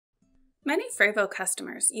Many frevvo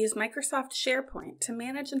customers use Microsoft SharePoint to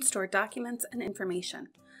manage and store documents and information.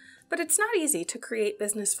 But it's not easy to create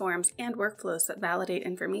business forms and workflows that validate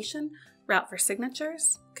information, route for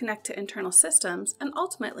signatures, connect to internal systems, and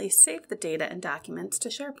ultimately save the data and documents to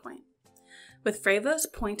SharePoint. With frevvo's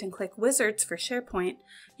point-and-click wizards for SharePoint,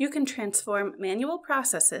 you can transform manual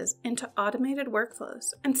processes into automated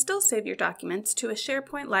workflows and still save your documents to a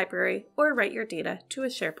SharePoint library or write your data to a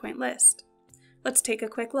SharePoint list. Let's take a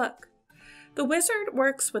quick look. The wizard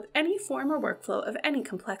works with any form or workflow of any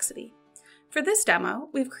complexity. For this demo,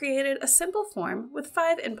 we've created a simple form with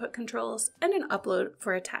 5 input controls and an upload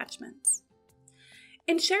for attachments.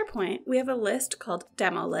 In SharePoint, we have a list called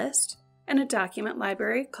Demo List and a document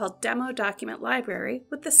library called Demo Document Library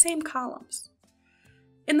with the same columns.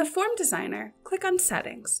 In the Form Designer, click on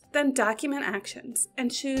Settings, then Document Actions,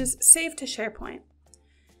 and choose Save to SharePoint.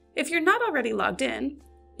 If you're not already logged in,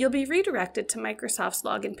 you'll be redirected to Microsoft's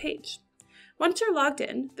login page. Once you're logged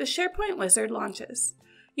in, the SharePoint wizard launches.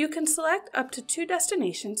 You can select up to 2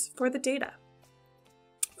 destinations for the data.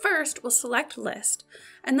 First, we'll select List,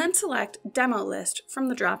 and then select Demo List from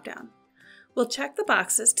the dropdown. We'll check the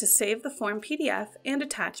boxes to save the form PDF and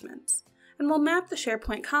attachments, and we'll map the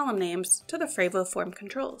SharePoint column names to the frevvo form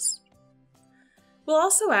controls. We'll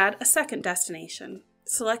also add a second destination,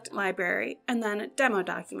 select Library, and then Demo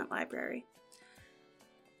Document Library.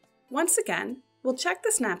 Once again, we'll check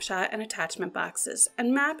the snapshot and attachment boxes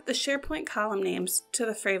and map the SharePoint column names to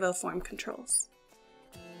the frevvo form controls.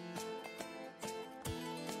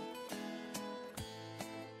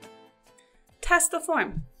 Test the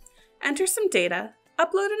form. Enter some data,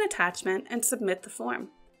 upload an attachment, and submit the form.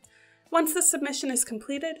 Once the submission is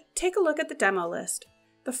completed, take a look at the demo list.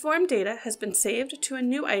 The form data has been saved to a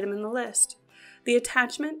new item in the list. The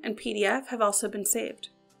attachment and PDF have also been saved.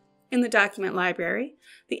 In the document library,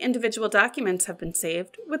 the individual documents have been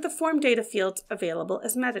saved with the form data fields available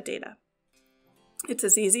as metadata. It's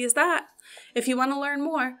as easy as that. If you want to learn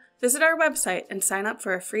more, visit our website and sign up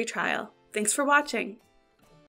for a free trial. Thanks for watching.